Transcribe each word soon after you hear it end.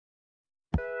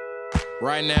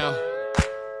Right now,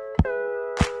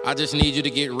 I just need you to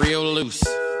get real loose.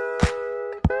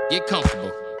 Get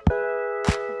comfortable.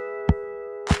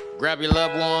 Grab your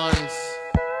loved ones,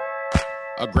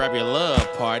 or grab your love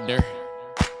partner.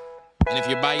 And if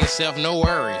you're by yourself, no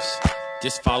worries.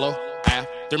 Just follow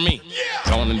after me.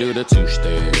 Gonna do the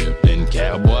two-step, then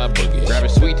cowboy boogie. Grab a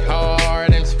sweetheart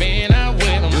and spin out with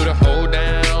them. Do the hold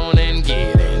down and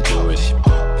get into it.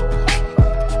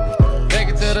 Take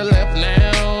it to the left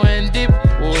now and dip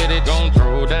with it. Gonna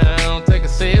throw down, take a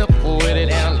sip with it.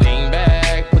 Now lean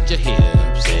back, put your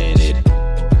hips in it.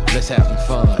 Let's have some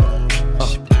fun.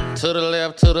 To the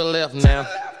left now.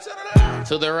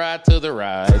 To the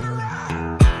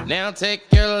right. Now take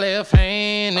your left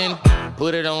hand and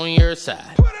put it on your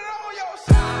side.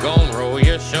 Gonna roll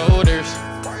your shoulders.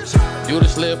 Do the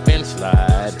slip and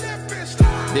slide.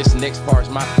 This next part's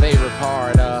my favorite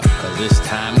part, cause it's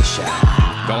time to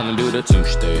shine. Gonna do the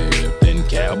two-step, then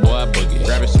cowboy boogie.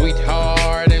 Grab a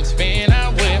sweetheart and spin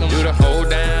out with them. Do the hold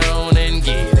down and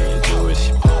get into it.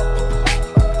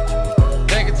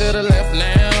 Take it to the left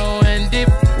now and dip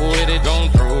with it.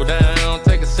 Gonna throw down,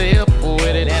 take a sip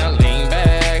with it. Now lean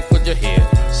back, put your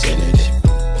hips in it.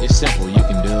 It's simple, you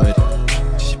can do it.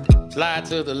 Slide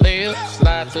to the left,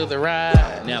 slide to the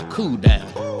right. Now cool down,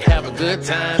 have a good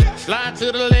time. Slide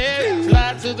to the left,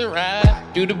 slide to the right.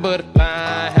 Do the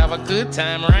butterfly, have a good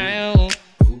time. Round,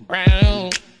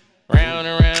 round, round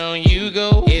and round you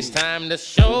go. It's time to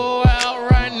show out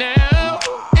right now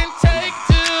and take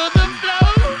to the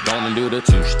floor. Gonna do the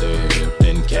two-step,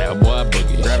 then cowboy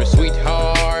boogie. Grab a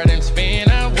sweetheart and spin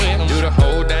out with them. Do the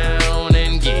hold down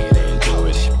and get into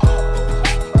it.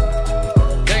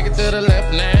 Take it to the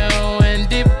left now and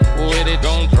dip with it.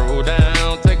 Gonna throw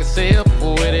down, take a sip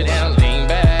with it. Now lean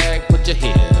back, put your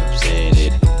hips in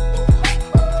it.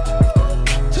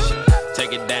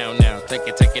 Take it down now, take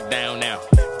it down now.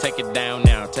 Take it down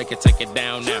now, take it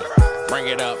down now. Bring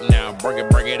it up now, bring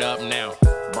it up now.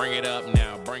 Bring it up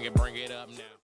now, bring it up now.